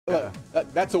Look,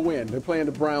 that's a win. They're playing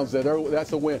the Browns there.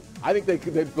 That's a win. I think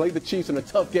they played the Chiefs in a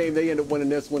tough game. They end up winning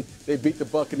this one. They beat the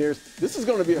Buccaneers. This is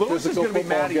going to be a physical football game. Lewis is going to be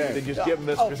mad at you to just give him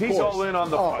this because he's all in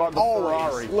on the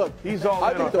Ferrari. Look, he's all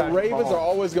in. I think the Ravens are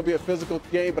always going to be a physical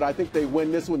game, but I think they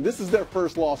win this one. This is their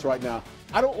first loss right now.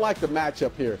 I don't like the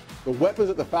matchup here. The weapons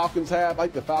that the Falcons have, I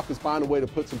think the Falcons find a way to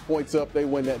put some points up. They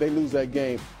win that. They lose that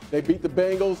game. They beat the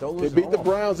Bengals. They beat the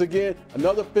Browns again.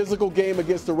 Another physical game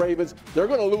against the Ravens. They're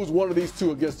going to lose one of these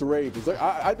two against the Ravens.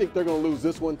 I think they're going to lose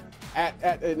this one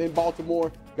in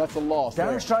Baltimore. That's a loss.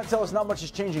 Darren's trying to tell us not much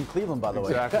has changed in Cleveland, by the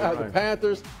way. Right. The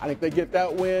Panthers, I think they get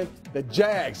that win. The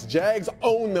Jags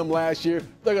owned them last year.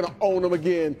 They're going to own them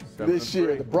again this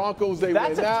year. The Broncos, they win that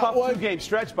one. That's a tough two-game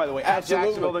stretch, by the way. At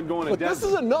Jacksonville, then going to Denver. This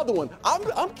is another one.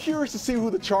 I'm curious to see who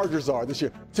the Chargers are this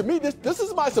year. To me, this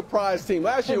is my surprise team.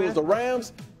 Last year it was the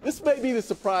Rams. This may be the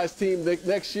surprise team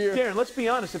next year. Darren, let's be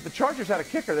honest. If the Chargers had a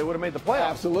kicker, they would have made the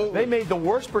playoffs. Absolutely. They made the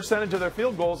worst percentage of their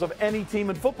field goals of any team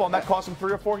in football, and that cost them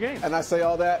 3 or 4 games. And I say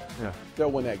all that,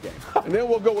 they'll win that game. And then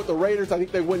we'll go with the Raiders. I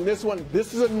think they win this one.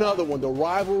 This is another one, the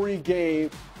rivalry game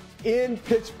in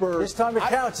Pittsburgh. This time it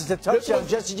counts. It's a touchdown.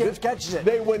 Jesse James catches it.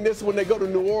 They win this one. They go to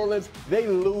New Orleans. They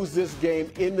lose this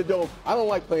game in the Dome. I don't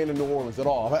like playing in New Orleans at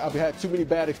all. I've had too many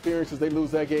bad experiences. They lose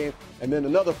that game. And then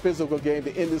another physical game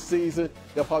to end the season.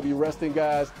 They'll probably be resting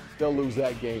guys. They'll lose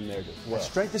that game there as well.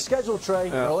 Strength of schedule,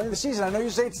 Trey. Early in the season. I know you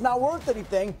say it's not worth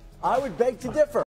anything. I would beg to differ.